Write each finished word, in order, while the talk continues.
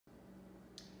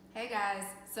Hey guys,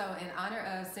 so in honor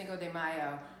of Cinco de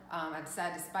Mayo, I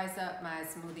decided to spice up my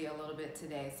smoothie a little bit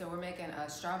today. So we're making a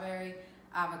strawberry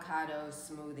avocado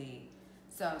smoothie.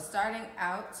 So starting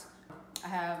out, I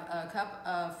have a cup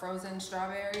of frozen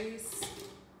strawberries,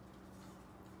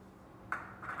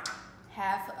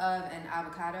 half of an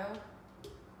avocado,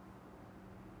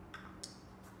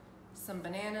 some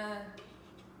banana,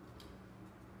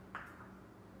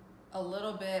 a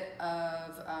little bit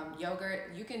of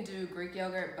yogurt. You can do Greek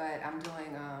yogurt, but I'm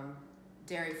doing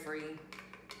dairy-free.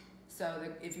 So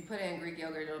if you put in Greek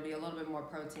yogurt, it'll be a little bit more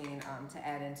protein to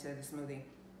add into the smoothie.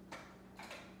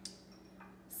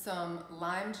 Some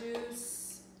lime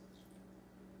juice,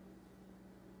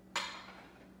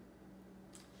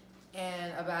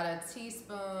 and about a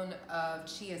teaspoon of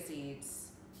chia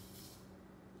seeds.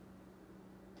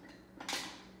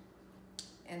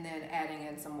 And then adding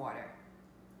in some water.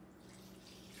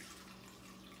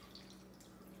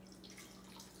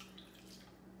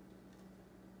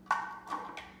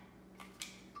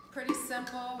 Pretty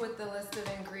simple with the list of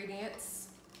ingredients.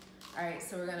 All right,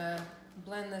 so we're gonna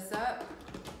blend this up.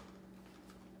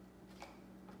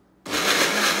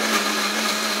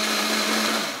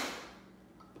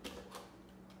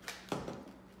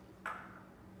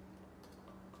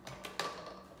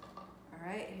 All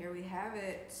right, here we have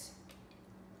it.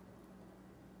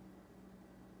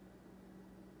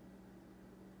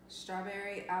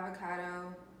 Strawberry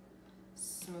avocado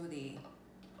smoothie.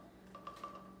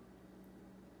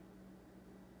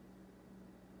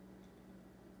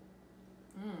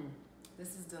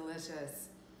 This is delicious.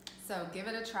 So give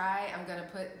it a try. I'm gonna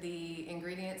put the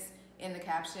ingredients in the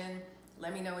caption.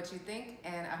 Let me know what you think,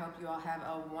 and I hope you all have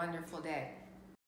a wonderful day.